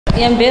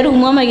என் பேர்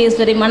உமா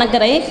மகேஸ்வரி,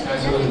 மணக்கரை.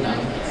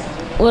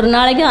 ஒரு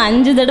நாளைக்கு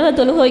 5 தடவை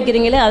தொழுக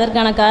வைக்கிறீங்களே,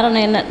 அதற்கான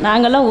காரணம் என்ன?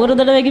 நாங்கள்லாம் ஒரு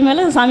தடவைக்கு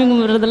மேலே சாமி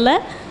கும்பிட்றதில்ல.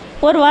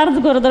 ஒரு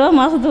வாரத்துக்கு ஒரு தடவை,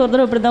 மாதத்துக்கு ஒரு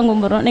தடவை இப்படி தான்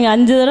கும்பிட்றோம். நீங்கள்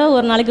 5 தடவை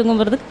ஒரு நாளைக்கு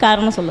கும்பிட்றதுக்கு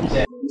காரணம்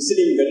சொல்லுங்கள்.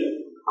 முஸ்லீம்கள்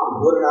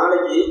ஒரு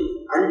நாளைக்கு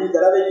 5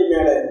 தடவைக்கு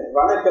மேலே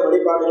வணக்க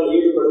வழிபாடுகள்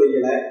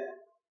ஈடுபடுவீங்கள,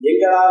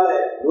 எங்களால்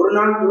ஒரு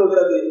நாள்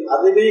தொழுகிறது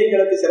அதுவே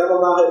எங்களுக்கு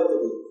சிரமமாக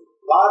இருக்குது.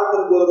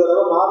 வாரத்திற்கு ஒரு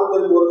தடவை,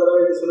 மாதத்திற்கு ஒரு தடவை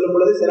என்று சொல்லும்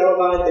பொழுது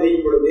சிரமமாக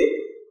தெரியும் பொழுது,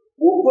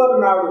 ஒவ்வொரு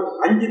நாளும்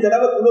 5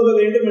 தடவை தொழுக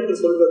வேண்டும் என்று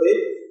சொல்வது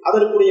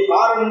அதற்குரிய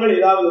காரணங்கள்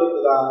ஏதாவது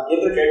இருக்குதா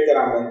என்று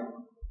கேட்கிறாங்க.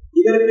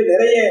 இதற்கு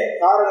நிறைய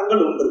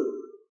காரணங்கள் உண்டு.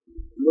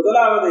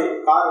 முதலாவது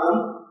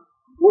காரணம்,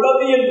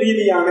 உளவியல்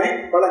ரீதியான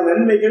பல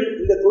நன்மைகள்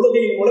இந்த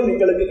தொழுகையின் மூலம்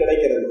எங்களுக்கு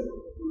கிடைக்கிறது.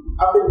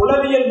 அப்படி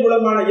உளவியல்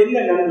மூலமான என்ன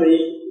நன்மை?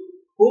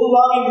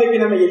 பொதுவாக இன்றைக்கு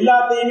நம்ம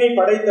எல்லாத்தையுமே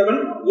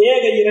படைத்தவன்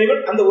ஏக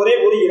இறைவன், அந்த ஒரே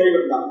ஒரு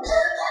இறைவன் தான்.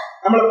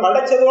 நம்மளை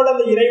படைச்சதோடு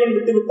அந்த இறைவன்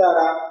விட்டு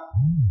விட்டாரா?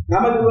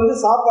 நமக்கு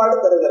சாப்பாடு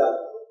தருகிறார்,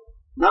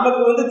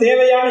 நமக்கு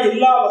தேவையான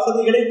எல்லா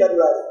வசதிகளையும்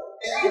தருவார்.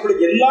 இப்படி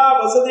எல்லா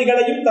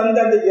வசதிகளையும் தந்த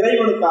அந்த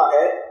இறைவனுக்காக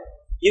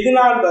இது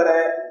நாள் வர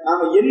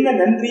நாம என்ன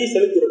நன்றியை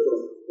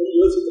செலுத்தியிருக்கிறோம் கொஞ்சம்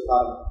யோசித்து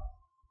பாருங்க.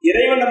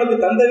 இறைவன் நமக்கு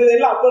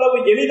தந்ததெல்லாம் அவ்வளவு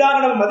எளிதாக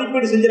நம்ம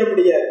மதிப்பீடு செஞ்சிட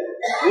முடியாது.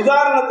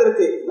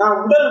 உதாரணத்திற்கு, நான்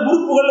உடல்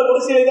உறுப்புகள்ல ஒரு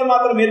சில இதை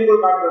மாத்திரம்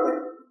மேற்கோள் காட்டுறேன்.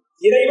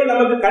 இறைவன்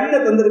நமக்கு கண்ணை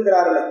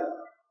தந்திருக்கிறார்கள்.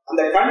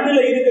 அந்த கண்ணுல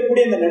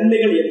இருக்கக்கூடிய அந்த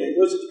நன்மைகள் என்ன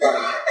யோசிச்சு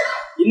பாருங்க.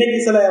 இன்னைக்கு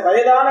சில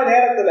வயதான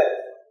நேரத்துல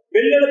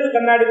வெள்ளெழுத்து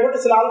கண்ணாடி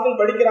போட்டு சில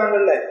ஆட்கள்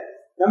படிக்கிறாங்கல்ல.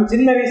 நம்ம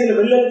சின்ன வயசுல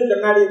வெள்ளெழுத்து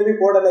கண்ணாடி எதுவுமே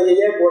போடல.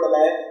 ஏன் போடல?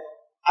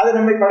 அது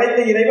நம்மை படைத்த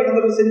இறைவன்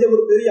நமக்கு செஞ்ச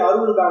ஒரு பெரிய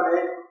அருள் தானே.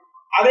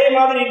 அதே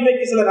மாதிரி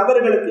இன்றைக்கு சில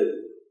நபர்களுக்கு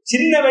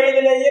சின்ன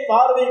வயதிலேயே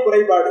பார்வை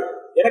குறைபாடு.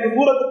 எனக்கு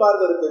தூரத்து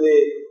பார்வை இருக்குது,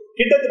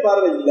 கிட்டத்து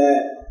பார்வை இல்லை.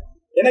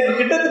 எனக்கு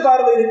கிட்டத்து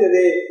பார்வை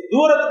இருக்குது,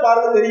 தூரத்து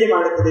பார்வை தெரிய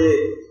மாட்டேங்குது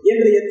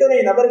என்று எத்தனை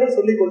நபர்கள்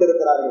சொல்லிக்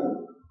கொண்டிருக்கிறார்கள்.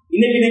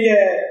 இன்னைக்கு நீங்க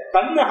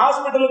கண்ணு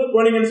ஹாஸ்பிட்டலுக்கு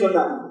போனீங்கன்னு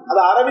சொன்னா, அது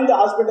அரவிந்த்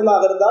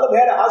ஹாஸ்பிட்டலாக இருந்தாலும்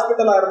வேற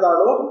ஹாஸ்பிட்டலா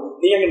இருந்தாலும்,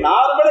 நீங்க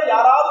நார்மலா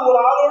யாராவது ஒரு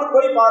ஆளோடு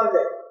போய் பாருங்க.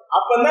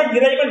 அப்பதான்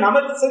இறைவன்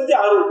நமக்கு செஞ்ச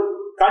அருள்.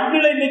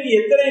 கண்ணுல இன்னைக்கு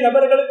எத்தனை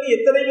நபர்களுக்கு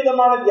எத்தனை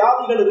விதமான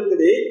வியாதிகள்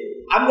இருக்குது.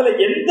 அதுல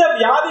எந்த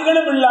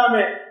வியாதிகளும் இல்லாம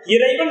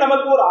இறைவன்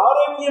நமக்கு ஒரு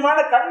ஆரோக்கியமான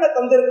கண்ணை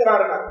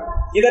தந்திருக்கிறாருங்க.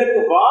 இதற்கு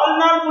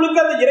வாழ்நாள் முழுக்க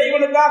அந்த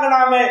இறைவனுக்காக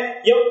நாம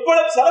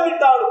எவ்வளவு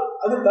செலவிட்டாலும்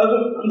அது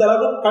தகும். அந்த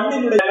அளவு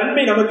கண்ணினுடைய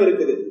நன்மை நமக்கு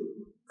இருக்குது.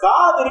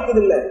 காது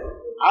இருக்குது இல்ல,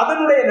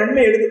 அதனுடைய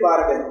நன்மை எடுத்து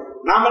பாருங்க.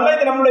 நாமெல்லாம்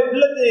இது நம்மளுடைய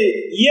உள்ளத்து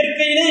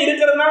இயற்கையிலே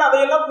இருக்கிறதுனால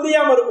அதையெல்லாம்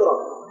புரியாம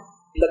இருக்கிறோம்.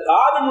 இந்த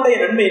காதினுடைய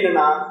நன்மை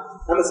என்னன்னா,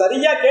 நம்ம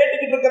சரியா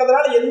கேட்டுக்கிட்டு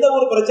இருக்கிறதுனால எந்த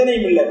ஒரு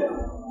பிரச்சனையும் இல்லை.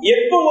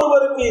 எப்ப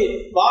ஒருவருக்கு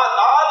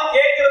காது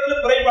கேட்கறதுல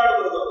குறைபாடு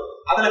வருதோ,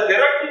 அதுல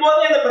பிறக்கும்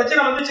போதே அந்த பிரச்சனை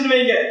வந்துச்சுன்னு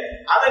வைங்க,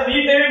 அதை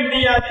மீட்டவே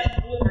முடியாது.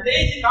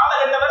 கடைசி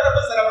காலகட்டம் வரை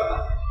ரொம்ப சிரமம்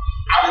தான்.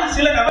 அது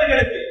சில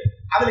நபர்களுக்கு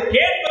அதுல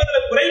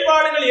கேட்பதுல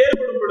குறைபாடுகள்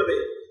ஏற்படும் பொழுது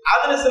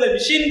அதுல சில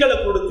மிஷின்களை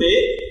கொடுத்து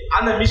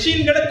அந்த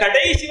மிஷின்களை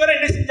கடைசி வரை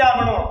என்ன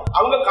செஞ்சாகணும்,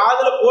 அவங்க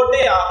காதுல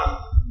போட்டே ஆகணும்.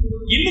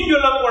 இன்னும்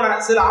சொல்ல போனா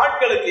சில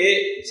ஆட்களுக்கு,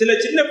 சில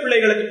சின்ன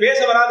பிள்ளைகளுக்கு, பேச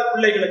வராத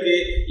பிள்ளைகளுக்கு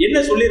என்ன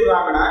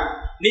சொல்லிடுறாங்கன்னா,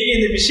 நீங்க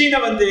இந்த மிஷினை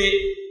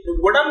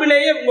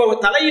உடம்புலேயே உங்க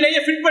தலையிலேயே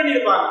ஃபிட்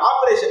பண்ணிருப்பாங்க.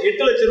 ஆபரேஷன்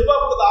 8 லட்சம்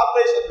ரூபாய் கொடுத்து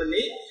ஆபரேஷன்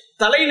பண்ணி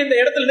தலையில இந்த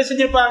இடத்துல என்ன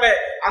செஞ்சிருப்பாங்க,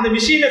 அந்த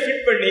மிஷினை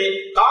ஃபிட் பண்ணி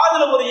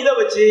காதுல ஒரு இதை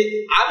வச்சு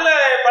அதுல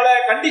பல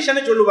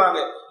கண்டிஷனை சொல்லுவாங்க.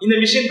 இந்த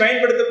மிஷின்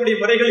பயன்படுத்தக்கூடிய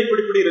முறைகள்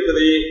இப்படி இப்படி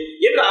இருக்குது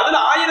என்று அதுல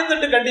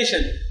 1008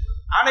 கண்டிஷன்.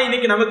 ஆனா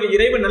இன்னைக்கு நமக்கு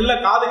இறைவன் நல்ல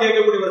காது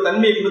கேட்கக்கூடிய ஒரு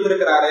தன்மையை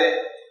கொடுத்திருக்கிறாரு.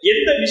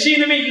 எந்த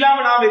மிஷினுமே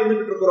இல்லாம நாம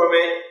இருந்துகிட்டு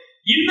இருக்கிறோமே.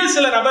 இன்னும்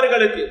சில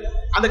நபர்களுக்கு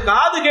அந்த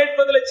காது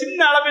கேட்பதுல சின்ன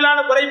அளவிலான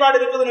குறைபாடு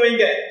இருக்குதுன்னு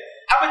வைங்க.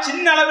 அப்ப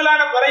சின்ன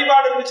அளவிலான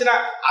குறைபாடு இருந்துச்சுன்னா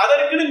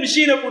அதற்குன்னு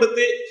மிஷினை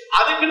கொடுத்து,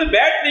 அதுக்குன்னு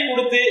பேட்டரி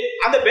கொடுத்து,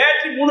 அந்த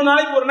பேட்டரி 3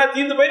 நாளைக்கு ஒரு நாள்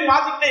தீர்ந்து போய்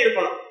மாத்திக்கிட்டே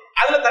இருக்கணும்.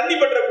 அதுல தண்ணி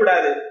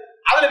பற்றக்கூடாது,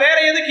 அதுல வேற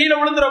எதுவும் கீழே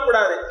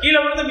விழுந்துடக்கூடாது. கீழே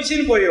விழுந்து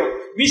மிஷின் போயிடும்.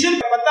 மிஷின்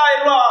 10,000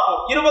 ரூபாய் ஆகும்,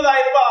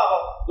 20,000 ரூபாய்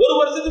ஆகும். ஒரு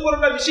வருஷத்துக்கு ஒரு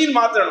மிஷின்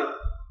மாற்றணும்.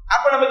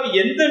 அப்ப நமக்கு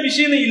எந்த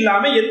மிஷினும்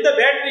இல்லாம, எந்த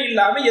பேட்டரி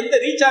இல்லாம, எந்த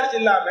ரீசார்ஜ்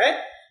இல்லாம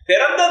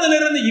பிறந்ததுல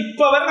இருந்து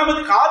இப்ப வரை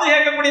நமக்கு காது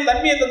கேட்கக்கூடிய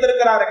தன்மையை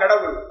தந்திருக்கிறாரு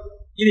கடவுள்.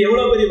 இது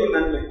எவ்வளவு பெரிய ஒரு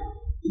நன்மை.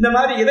 இந்த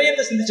மாதிரி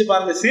இதயத்தை சிந்திச்சு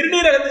பாருங்க,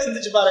 சிறுநீரகத்தை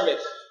சிந்திச்சு பாருங்க.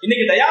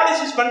 இன்னைக்கு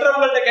டயாலிசிஸ்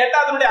பண்றவங்கள்ட்ட கேட்டா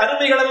அதனுடைய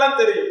அருமைகள் எல்லாம்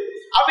தெரியும்.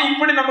 அப்ப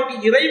இப்படி நமக்கு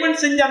இறைவன்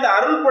செஞ்ச அந்த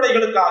அருள்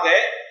கொடைகளுக்காக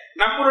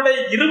நம்மளுடைய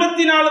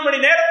 24 மணி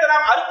நேரத்தை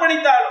நாம்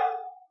அர்ப்பணித்தாலும்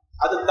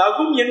அது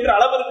தகும் என்ற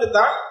அளவிற்கு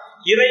தான்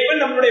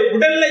இறைவன் நம்மளுடைய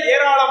உடல்ல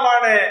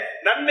ஏராளமான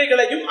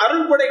நன்மைகளையும்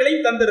அருள்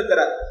கொடைகளையும்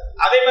தந்திருக்கிறார்.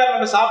 அதே மாதிரி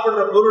நம்ம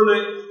சாப்பிடுற பொருள்,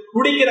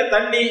 குடிக்கிற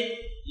தண்ணி,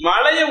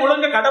 மழையை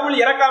ஒழுங்க கடவுள்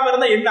இறக்காம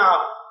இருந்தா என்ன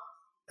ஆகும்?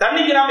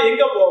 தண்ணிக்கு நாம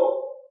எங்க போவோம்?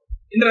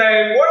 இந்த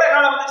கோடை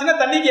காலம் வந்துச்சுன்னா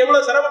தண்ணிக்கு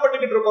எவ்வளவு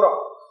சிரமப்பட்டுக்கிட்டு இருக்கிறோம்.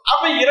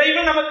 அப்ப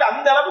இறைவன் நமக்கு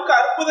அந்த அளவுக்கு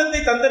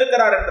அற்புதத்தை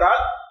தந்திருக்கிறார்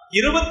என்றால்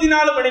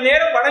 24 மணி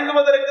நேரம்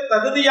வணங்குவதற்கு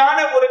தகுதியான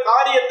ஒரு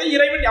காரியத்தை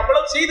இறைவன்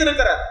எவ்வளவு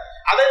செய்திருக்கிறார்.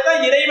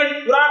 அதைத்தான் இறைவன்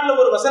குர்ஆன்ல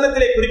ஒரு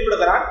வசனத்திலே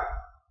குறிப்பிடுகிறான்.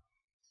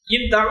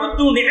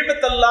 இன்தஉது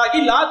நிஅமத்தல்லாஹி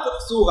லா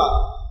துஹ்ஸூஹா.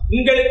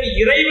 உங்களுக்கு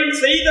இறைவன்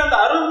செய்த அந்த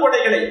அருள்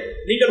கொடைகளை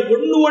நீங்கள்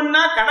ஒண்ணு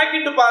ஒண்ணா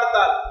கணக்கிட்டு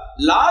பார்த்தால்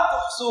லா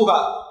துஹ்ஸூஹா,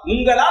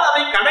 உங்களால்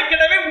அதை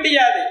கணக்கிடவே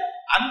முடியாது.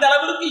 அந்த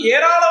அளவிற்கு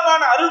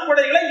ஏராளமான அருள்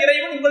கொடைகளை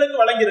இறைவன் உங்களுக்கு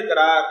வழங்கி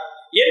இருக்கிறார்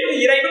என்று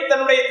இறைவன்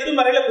தன்னுடைய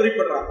திருமறையில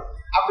குறிப்பிடுறான்.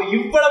 அப்ப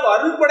இவ்வளவு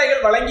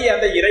அருள்படைகள் வழங்கிய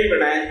அந்த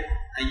இறைவனை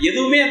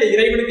எதுவுமே அந்த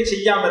இறைவனுக்கு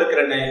செய்யாம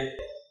இருக்கிறேன்னு.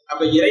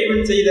 அப்ப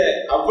இறைவன் செய்த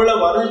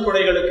அவ்வளவு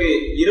அருள்படைகளுக்கு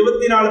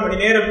 24 மணி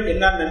நேரம்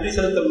என்னால் நன்றி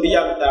செலுத்த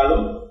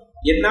முடியாவிட்டாலும்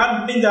என்னால்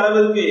முடிந்த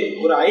அளவிற்கு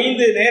ஒரு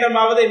 5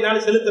 நேரமாவது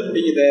என்னால் செலுத்த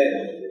முடியுது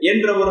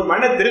என்ற ஒரு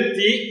மன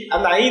திருப்தி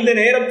அந்த 5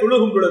 நேரம்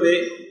தொழுகும் பொழுது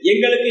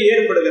எங்களுக்கு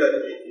ஏற்படுகிறது.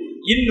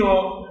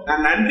 இன்னும்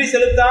நான் நன்றி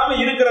செலுத்தாம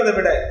இருக்கிறத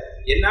விட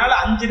என்னால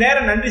 5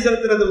 நேரம் நன்றி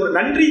செலுத்துறது ஒரு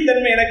நன்றி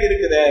தன்மை எனக்கு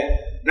இருக்குது,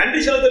 நன்றி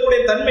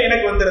செலுத்தக்கூடிய தன்மை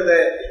எனக்கு வந்துருது.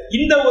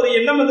 இந்த ஒரு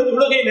எண்ணம் அந்த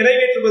தொழுகையை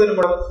நிறைவேற்றுவதன்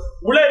மூலம்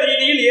உள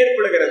ரீதியில்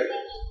ஏற்படுகிறது.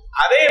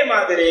 அதே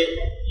மாதிரி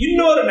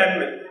இன்னொரு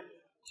நன்மை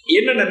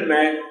என்ன நன்மை,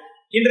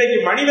 இன்றைக்கு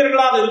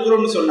மனிதர்களாக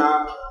இருக்கிறோம்னு சொன்னா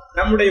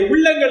நம்முடைய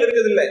உள்ளங்கள்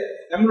இருக்குது இல்ல,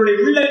 நம்மளுடைய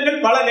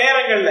உள்ளங்கள் பல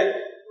நேரங்கள்ல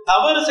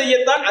தவறு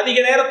செய்யத்தான் அதிக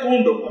நேரம்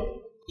தூண்டும்.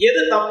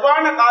 எது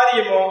தப்பான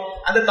காரியமோ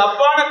அந்த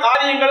தப்பான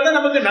காரியங்கள் தான்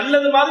நமக்கு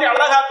நல்லது மாதிரி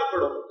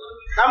அழகாக்கப்படும்.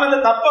 நாம அந்த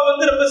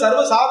தப்பை ரொம்ப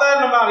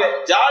சர்வசாதாரணமாக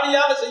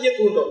ஜாலியாக செய்ய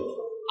தூண்டும்.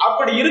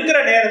 அப்படி இருக்கிற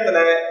நேரத்துல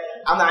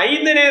அந்த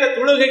 5 நேர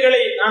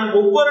தொழுகைகளை நான்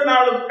ஒவ்வொரு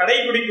நாளும்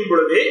கடைபிடிக்கும்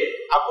பொழுது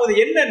அப்போது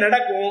என்ன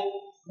நடக்கும்,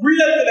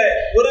 உள்ளத்துல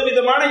ஒரு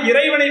விதமான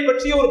இறைவனை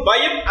பற்றிய ஒரு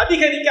பயம்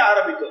அதிகரிக்க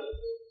ஆரம்பிக்கும்.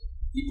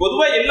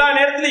 பொதுவா எல்லா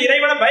நேரத்திலும்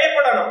இறைவனை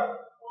பயப்படணும்.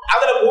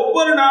 அதுல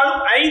ஒவ்வொரு நாளும்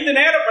 5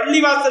 நேரம்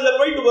பள்ளிவாசல்ல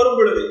போயிட்டு வரும்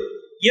பொழுது,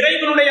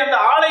 இறைவனுடைய அந்த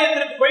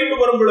ஆலயத்திற்கு போயிட்டு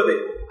வரும் பொழுது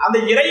அந்த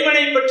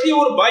இறைவனை பற்றிய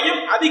ஒரு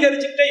பயம்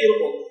அதிகரிச்சுட்டே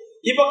இருக்கும்.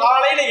 இப்ப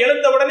காலையில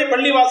எழுந்த உடனே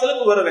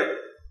பள்ளிவாசலுக்கு வருவேன்,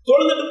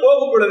 தொழுதுட்டு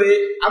போகும் பொழுது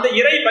அந்த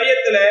இறை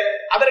பயத்துல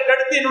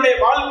அதற்கடுத்து என்னுடைய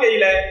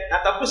வாழ்க்கையில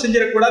நான் தப்பு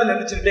செஞ்சிடக்கூடாது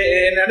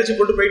நினைச்சு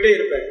கொண்டு போயிட்டே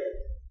இருப்பேன்.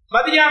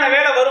 மதியான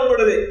வேலை வரும்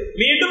பொழுது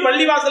மீண்டும்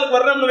பள்ளிவாசலுக்கு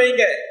வர்றோம்னு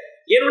வைங்க,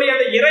 என்னுடைய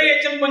அந்த இறை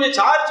எச்சம் கொஞ்சம்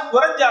சார்ஜ்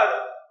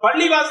குறைஞ்சாலும்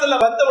பள்ளிவாசல்ல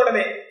வந்த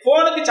உடனே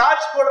போனுக்கு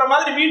சார்ஜ் போடுற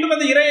மாதிரி மீண்டும்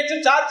அந்த இறை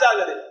எச்சம் சார்ஜ்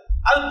ஆகுது,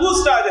 அது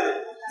பூஸ்ட் ஆகுது.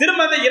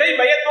 திரும்ப அந்த இறை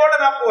பயத்தோட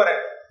நான் போறேன்.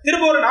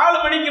 திரும்ப ஒரு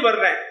 4 மணிக்கு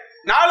வர்றேன்.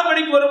 4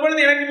 மணிக்கு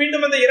வரும்பொழுது எனக்கு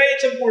மீண்டும் அந்த இறை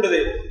எச்சம் கூடுது.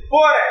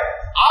 போறேன்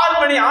 6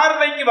 மணி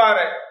 6:30க்கு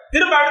வாரேன்.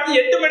 திரும்ப அடுத்து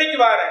 8 மணிக்கு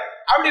வாரேன்.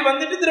 அப்படி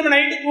வந்துட்டு திரும்ப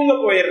நைட்டு தூங்க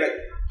போயிடுறேன்.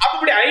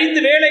 அப்படி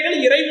 5 வேளைகள்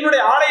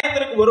இறைவனுடைய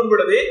ஆலயத்திற்கு வரும்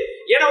பொழுது,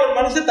 ஏன்னா ஒரு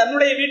மனுஷன்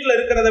தன்னுடைய வீட்டுல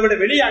இருக்கிறத விட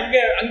வெளியே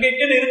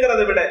அங்கன்னு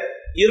இருக்கிறத விட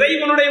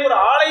இறைவனுடைய ஒரு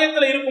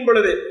ஆலயத்துல இருக்கும்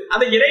பொழுது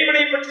அந்த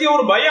இறைவனை பற்றிய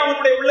ஒரு பயம்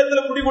அவனுடைய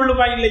உள்ளத்துல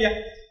குடிகொள்ளுமா இல்லையா?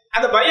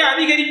 அந்த பயம்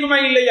அதிகரிக்குமா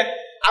இல்லையா?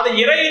 அந்த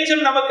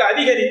இறையச்சம் நமக்கு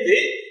அதிகரித்து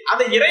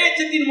அந்த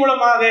இறையச்சத்தின்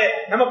மூலமாக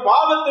நம்ம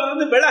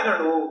பாவத்திலிருந்து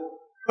விலகணும்,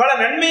 பல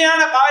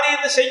நன்மையான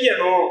காரியத்தை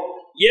செய்யணும்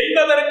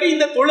என்பதற்கு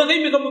இந்த தொழுகை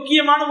மிக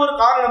முக்கியமான ஒரு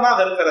காரணமாக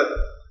இருக்கிறது.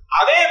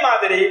 அதே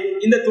மாதிரி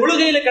இந்த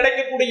தொழுகையில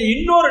கிடைக்கக்கூடிய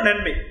இன்னொரு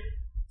நன்மை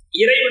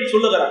இறைவன்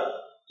சொல்லுகிறான்,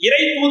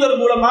 இறை தூதர்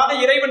மூலமாக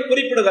இறைவன்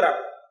குறிப்பிடுகிறான்.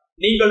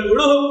 நீங்கள்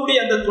தொழுகக்கூடிய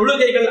அந்த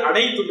தொழுகைகள்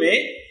அனைத்துமே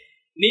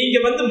நீங்க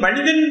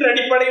மனிதன்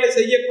அடிப்படையில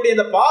செய்யக்கூடிய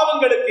அந்த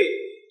பாவங்களுக்கு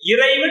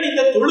இறைவன்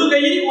இந்த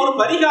தொழுகையை ஒரு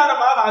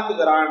பரிகாரமாக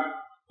ஆக்குகிறான்.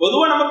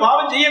 பொதுவா நம்ம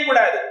பாவம்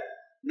செய்யக்கூடாது,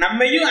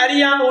 நம்மையும்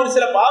அறியாம ஒரு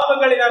சில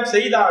பாவங்களை நாம்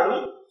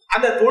செய்தாலும்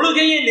அந்த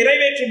தொழுகையை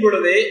நிறைவேற்றும்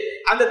பொழுது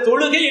அந்த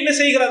தொழுகை என்ன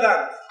செய்கிறதா,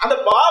 அந்த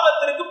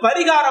பாவத்திற்கு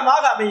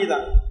பரிகாரமாக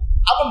அமையுதான்.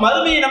 அப்ப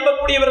மறுமையை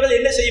நம்பக்கூடியவர்கள்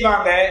என்ன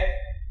செய்வாங்க,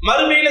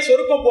 மறுமையில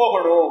சொர்க்கம்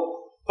போகணும்,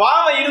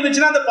 பாவம்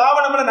இருந்துச்சுன்னா அந்த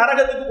பாவம் நம்மள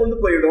நரகத்துக்கு கொண்டு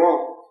போயிடும்.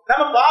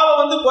 நம்ம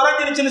பாவம்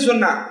குறைஞ்சிருச்சுன்னு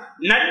சொன்னா,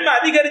 நன்மை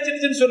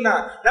அதிகரிச்சிருச்சுன்னு சொன்னா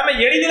நம்ம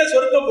எளிதில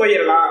சொர்க்கம்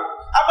போயிடலாம்.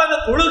 அப்ப அந்த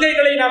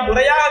தொழுகைகளை நாம்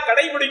முறையாக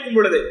கடைபிடிக்கும்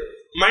பொழுது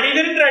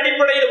மனிதன்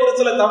அடிப்படையில் ஒரு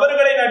சில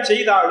தவறுகளை நான்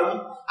செய்தாலும்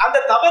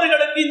அந்த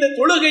தவறுகளுக்கு இந்த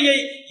தொழுகையை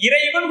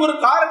இறைவன் ஒரு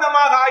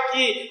காரணமாக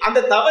ஆக்கி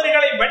அந்த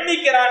தவறுகளை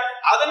மன்னிக்கிறான்.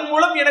 அதன்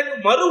மூலம் எனக்கு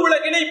மறு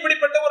உலகிலே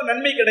இப்படிப்பட்ட ஒரு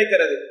நன்மை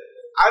கிடைக்கிறது.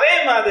 அதே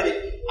மாதிரி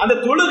அந்த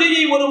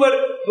தொழுகையை ஒருவர்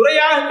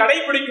முறையாக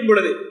கடைபிடிக்கும்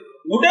பொழுது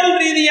உடல்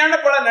ரீதியான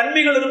பல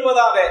நன்மைகள்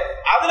இருப்பதாக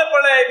அதுல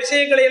பல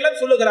விஷயங்களை எல்லாம்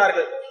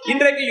சொல்லுகிறார்கள்.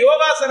 இன்றைக்கு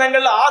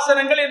யோகாசனங்கள்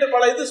ஆசனங்கள் என்று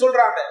பல இது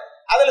சொல்றாங்க.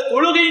 அதுல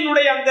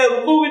தொழுகையினுடைய அந்த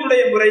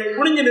ருக்குவினுடைய முறை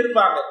குனிஞ்சு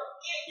நிற்பாங்க,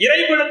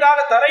 இறைவனுக்காக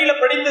தரையில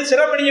படித்து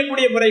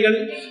சிரமணியக்கூடிய முறைகள்,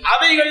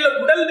 அவைகள்ல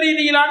உடல்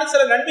ரீதியிலான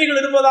சில நன்மைகள்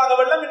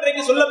இருப்பதாகவெல்லாம்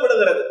இன்றைக்கு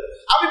சொல்லப்படுகிறது.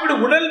 அப்ப இப்படி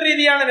உடல்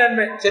ரீதியான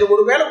நன்மை சரி,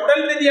 ஒருவேளை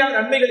உடல் ரீதியான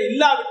நன்மைகள்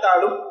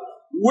இல்லாவிட்டாலும்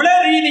உள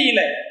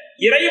ரீதியில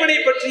இறைவனை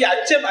பற்றிய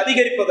அச்சம்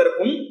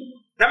அதிகரிப்பதற்கும்,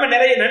 நம்ம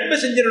நிறைய நன்மை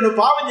செஞ்சிடணும்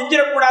பாவம்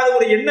செஞ்சிடக்கூடாத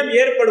ஒரு எண்ணம்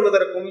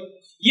ஏற்படுவதற்கும்,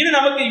 இது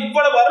நமக்கு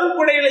இவ்வளவு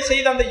அருள்கொடைகளை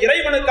செய்த அந்த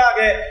இறைவனுக்காக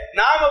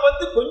நாம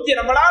கொஞ்சம்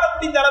நம்மளால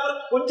முடிந்த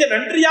அளவிற்கு கொஞ்சம்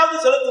நன்றியாவது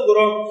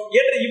செலுத்துகிறோம்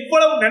என்ற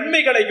இவ்வளவு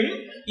நன்மைகளையும்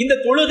இந்த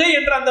தொழுகை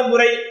என்ற அந்த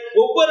முறை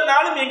ஒவ்வொரு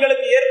நாளும்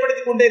எங்களுக்கு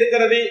ஏற்படுத்தி கொண்டே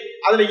இருக்கிறது.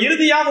 அதுல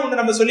இறுதியாக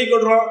ஒன்று நம்ம சொல்லிக்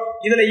கொள்றோம்.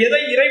 இதுல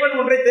எதை இறைவன்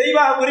ஒன்றை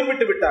தெளிவாக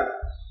குறிப்பிட்டு விட்டார்.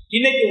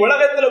 இன்னைக்கு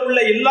உலகத்துல உள்ள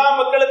எல்லா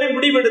மக்களுமே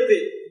முடிவெடுத்து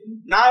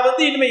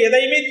நான் இனிமே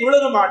எதையுமே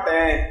தொழுக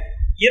மாட்டேன்,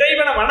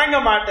 இறைவனை வணங்க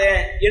மாட்டேன்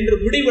என்று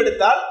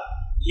முடிவெடுத்தால்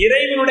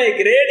இறைவனுடைய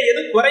கிரேடு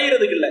எதுவும்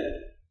குறையிறதுக்கு இல்லை.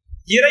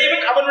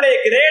 இறைவன் அவனுடைய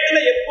கிரேடுல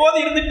எப்போது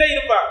இருந்துட்டே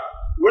இருப்பான்.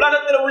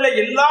 உலகத்துல உள்ள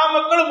எல்லா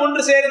மக்களும்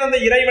ஒன்று சேர்ந்து அந்த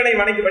இறைவனை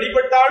வணங்கி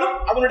வழிபட்டாலும்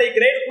அவனுடைய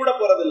கிரேடு கூட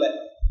போறதில்லை.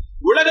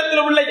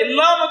 உலகத்துல உள்ள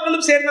எல்லா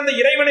மக்களும் சேர்ந்து அந்த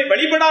இறைவனை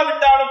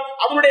வழிபடாவிட்டாலும்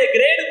அவனுடைய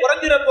கிரேடு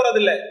குறைஞ்சிட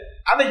போறதில்லை.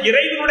 அந்த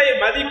இறைவனுடைய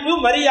மதிப்பு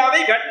மரியாதை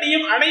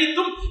கண்ணியம்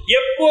அனைத்தும்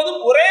எப்போதும்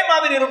ஒரே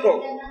மாதிரி இருக்கும்.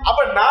 அப்ப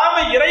நாம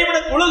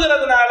இறைவனை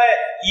தொழுகிறதுனால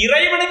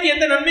இறைவனுக்கு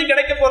எந்த நன்மை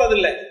கிடைக்க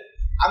போறதில்லை,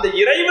 அந்த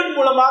இறைவன்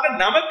மூலமாக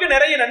நமக்கு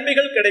நிறைய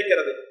நன்மைகள்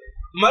கிடைக்கிறது.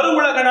 மறு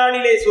உலக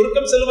நாளிலே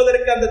சொர்க்கம்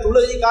செல்வதற்கு அந்த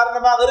தொழுகை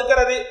காரணமாக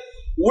இருக்கிறது.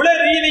 உல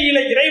ரீதியில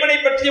இறைவனை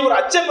பற்றிய ஒரு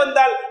அச்சம்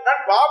வந்தால்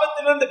நான்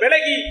பாவத்திலிருந்து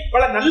விலகி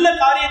பல நல்ல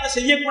காரியத்தை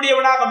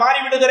செய்யக்கூடியவனாக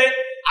மாறிவிடுகிறேன்.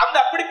 அந்த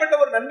அப்படிப்பட்ட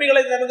ஒரு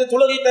நன்மைகளை நமக்கு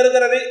தொழுகை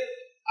தருகிறது.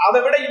 அதை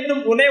விட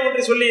இன்னும்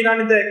ஒன்று சொல்லி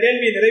நான் இந்த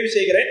கேள்வியை நிறைவு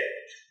செய்கிறேன்.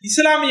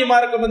 இஸ்லாமிய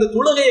மார்க்கம் அந்த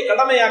தொழுகையை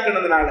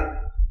கடமையாக்குனதுனால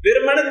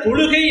வெறுமன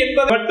தொழுகை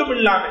என்பது மட்டும்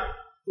இல்லாம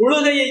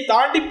தொழுகையை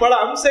தாண்டி பல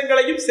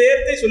அம்சங்களையும்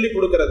சேர்த்தே சொல்லி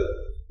கொடுக்கிறது.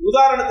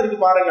 உதாரணத்திற்கு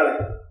பாருங்களேன்,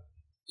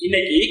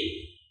 இன்னைக்கு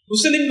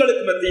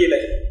முஸ்லிம்களுக்கு மத்தியில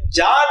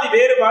ஜாதி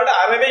வேறுபாடு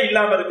அறவே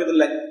இல்லாம இருக்குது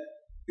இல்ல.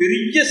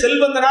 பெரிய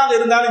செல்வந்தனாக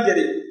இருந்தாலும்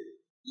சரி,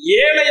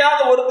 ஏழையாக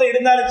ஒருத்தர்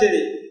இருந்தாலும்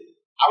சரி,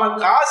 அவன்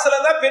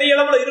காசுலதான் பெரிய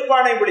அளவுல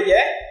இருப்பானே ஒழிய,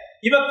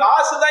 இவன்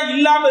காசுதான்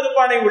இல்லாம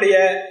இருப்பானே ஒழிய,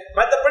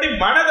 மற்றபடி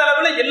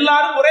மனதளவுல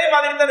எல்லாரும் ஒரே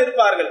மாதிரி தான்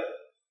இருப்பார்கள்.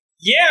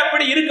 ஏன்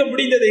அப்படி இருக்க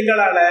முடிந்தது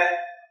எங்களால?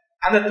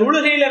 அந்த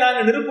தொழுகையில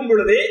நாங்க நிற்கும்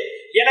பொழுது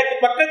எனக்கு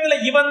பக்கத்துல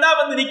இவன் தான்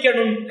வந்து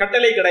நிக்கணும்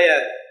கட்டளை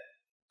கிடையாது.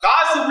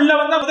 காசு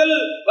உள்ளவன் தான் முதல்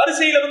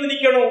வரிசையில வந்து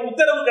நிக்கணும்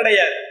உத்தரவு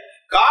கிடையாது.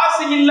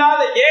 காசு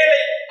இல்லாத ஏழை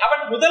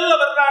அவன் முதல்ல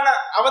வர்றானா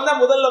அவன்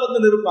தான் முதல்ல வந்து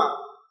நிற்பான்.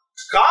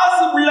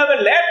 காசு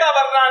உள்ளவன் லேட்டா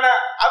வர்றானா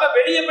அவன்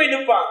வெளியே போய்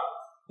நிற்பான்.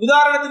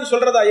 உதாரணத்துக்கு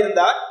சொல்றதா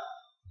இருந்தா,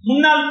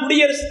 முன்னாள்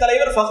குடியரசுத்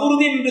தலைவர்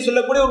ஃபஹ்ருதீன் என்று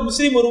சொல்லக்கூடிய ஒரு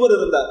முஸ்லீம் ஒருவர்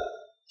இருந்தார்.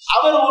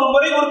 அவர் ஒரு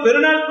முறை ஒரு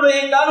பெருநாள்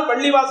தொழுகைக்காக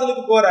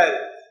பள்ளிவாசலுக்கு போறாரு.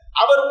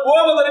 அவர்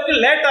போவதற்கு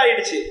லேட்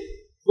ஆயிடுச்சு.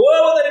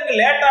 போவதற்கு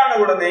லேட் ஆன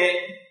உடனே,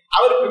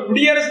 அவருக்கு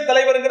குடியரசுத்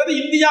தலைவர்ங்கிறது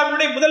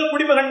இந்தியாவுடைய முதல்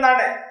குடிமகன்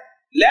தானே.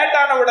 லேட்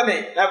ஆன உடனே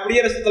நான்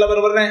குடியரசுத்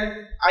தலைவர் வர்றேன்,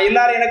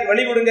 எல்லாரும் எனக்கு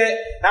வழி விடுங்க,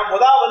 நான்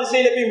முதல்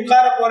வரிசையில போய்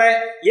உட்கார போறேன்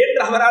என்று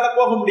அவரால்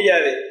போக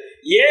முடியாது.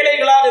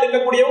 ஏழைகளாக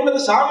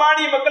இருக்கக்கூடியவங்க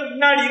சாமானிய மக்கள்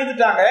முன்னாடி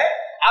இருந்துட்டாங்க.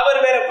 அவர்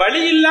வேற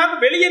வழி இல்லாம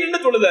வெளியே நின்று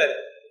தொழுதாரு.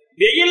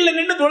 வெயில்ல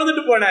நின்று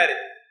தொழுதுட்டு போனாரு.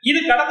 இது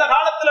கடந்த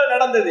காலத்துல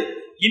நடந்தது.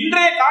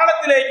 இன்றைய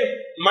காலத்திலேயும்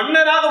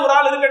மன்னராக ஒரு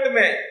ஆள்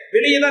இருக்கட்டுமே,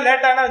 வெளியே தான்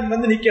லேட்டான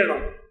வந்து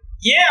நிக்கணும்.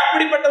 ஏன்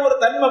அப்படிப்பட்ட ஒரு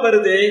தன்மை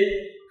வருது?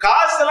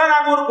 காசெல்லாம்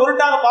நாங்க ஒரு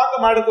பொருட்டாக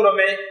பார்க்க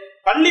மாட்டேங்கிறோமே.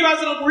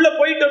 பள்ளிவாசலுக்கு உள்ள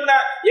போயிட்டோம்னா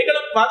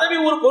எங்களுக்கு பதவி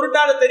ஒரு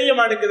பொருட்டாக தெரிய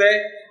மாட்டேங்குது.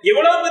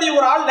 எவ்வளவு பெரிய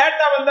ஒரு ஆள்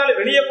லேட்டா வந்தாலும்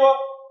வெளியே போ,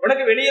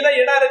 உனக்கு வெளியே தான்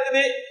இடம்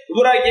இருக்குது,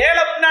 ஒரு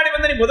ஏழை முன்னாடி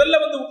வந்து நீ முதல்ல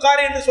வந்து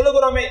உட்காரு என்று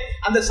சொல்லுகிறோமே.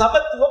 அந்த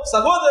சமத்துவம்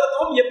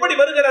சகோதரத்துவம் எப்படி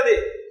வருகிறது?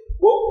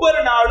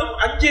 ஒவ்வொரு நாளும்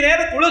 5 நேர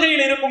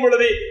தொழுகையில் இருக்கும்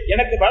பொழுது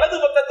எனக்கு வலது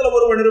பக்கத்துல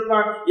ஒருவன்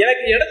இருப்பான்,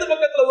 எனக்கு இடது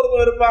பக்கத்துல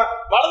ஒருவன் இருப்பான்,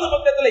 வலது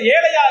பக்கத்துல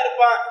ஏழையா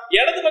இருப்பான்,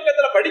 இடது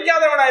பக்கத்துல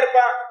படிக்காதவனா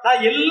இருப்பான்.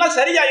 நான் எல்லாம்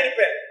சரியா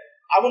இருப்பேன்.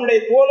 அவனுடைய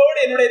தோளோடு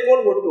என்னுடைய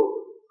தோல் ஒட்டும்.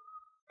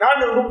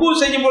 நான் ருக்கு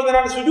செய்யும் பொழுது,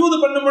 நான் சுஜூது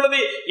பண்ணும் பொழுது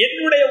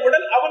என்னுடைய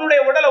உடல் அவனுடைய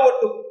உடலை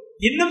ஒட்டும்.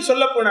 இன்னும்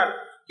சொல்ல போனான்,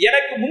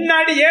 எனக்கு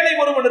முன்னாடி ஏழை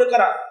ஒருவன்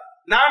இருக்கிறான்.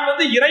 நான்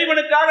வந்து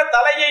இறைவனுக்காக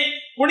தலையை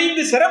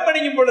குனிந்து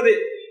சிரமணியும் பொழுது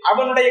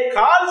அவனுடைய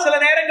கால் சில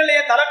நேரங்கள்ல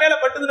என் தலை மேல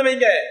பட்டுதுன்னு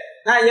வைங்க,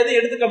 நான் எதை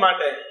எடுத்துக்க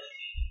மாட்டேன்.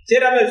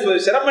 சரி, நம்ம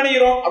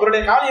சிரமணிகிறோம்,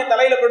 அவருடைய கால் என்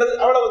தலையில படுது,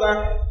 அவ்வளவுதான்.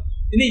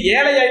 இனி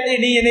ஏழை ஆயிட்டு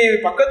நீ என்னை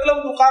பக்கத்துல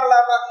வந்து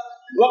உட்காரலாமா,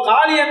 உன்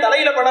கால் என்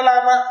தலையில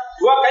படலாமா,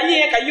 உன் கையை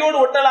என் கையோடு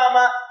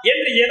ஒட்டலாமா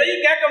என்று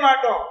எதையும் கேட்க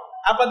மாட்டோம்.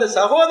 அப்ப அந்த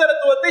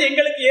சகோதரத்துவத்தை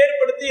எங்களுக்கு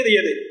ஏற்படுத்தியது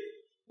எது?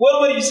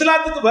 ஒருவர்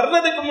இஸ்லாத்துக்கு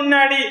வர்றதுக்கு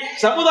முன்னாடி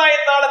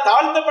சமுதாயத்தால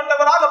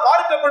தாழ்த்தப்பட்டவராக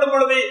பார்க்கப்படும்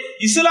பொழுது,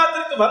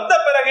 இஸ்லாத்திற்கு வந்த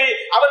பிறகு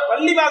அவர்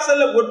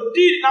பள்ளிவாசல்ல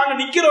ஒட்டி நாங்க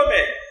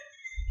நிக்கிறோமே.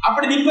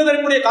 அப்படி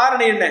நிற்பதற்குரிய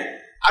காரணம் என்ன?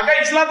 அக்கா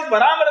இஸ்லாத்துக்கு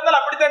வராம இருந்தால்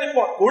அப்படித்தான்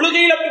நிற்போம்.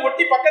 தொழுகையில் அப்படி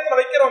ஒட்டி பக்கத்துல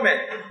வைக்கிறோமே,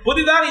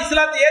 புதிதாக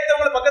இஸ்லாத்தை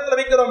ஏற்றவங்களை பக்கத்துல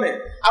வைக்கிறோமே.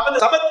 அப்ப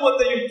இந்த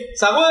சமத்துவத்தையும்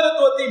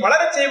சகோதரத்துவத்தையும்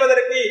வளர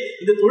செய்வதற்கு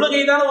இந்த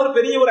தொழுகை தான் ஒரு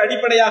பெரிய ஒரு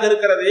அடிப்படையாக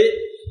இருக்கிறது.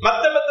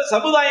 மற்ற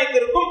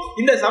சமுதாயத்திற்கும்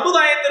இந்த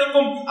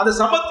சமுதாயத்திற்கும் அந்த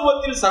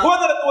சமத்துவத்தில்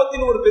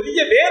சகோதரத்துவத்தில் ஒரு பெரிய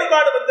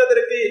வேறுபாடு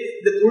வந்ததற்கு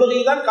இந்த தொழுகை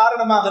தான்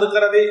காரணமாக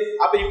இருக்கிறது.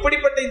 அப்ப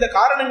இப்படிப்பட்ட இந்த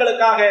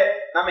காரணங்களுக்காக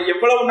நம்ம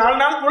எவ்வளவு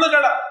நாள்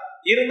தொழுகலாம்,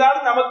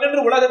 இருந்தாலும்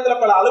நமக்கென்று உலகத்துல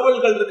பல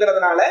அலுவல்கள்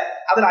இருக்கிறதுனால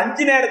அதுல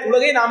 5 நேர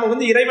தொழுகை நாம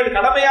வந்து இறைவன்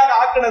கடமையாக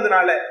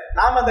ஆக்குனதுனால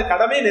நாம அந்த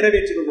கடமையை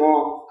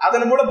நிறைவேற்றிடுவோம்.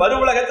 அதன் மூலம் மறு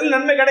உலகத்தில்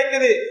நன்மை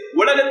கிடைக்குது,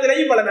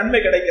 உலகத்திலேயும் பல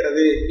நன்மை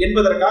கிடைக்கிறது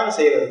என்பதற்காக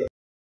செய்கிறது.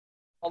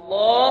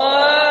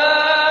 அல்லாஹ்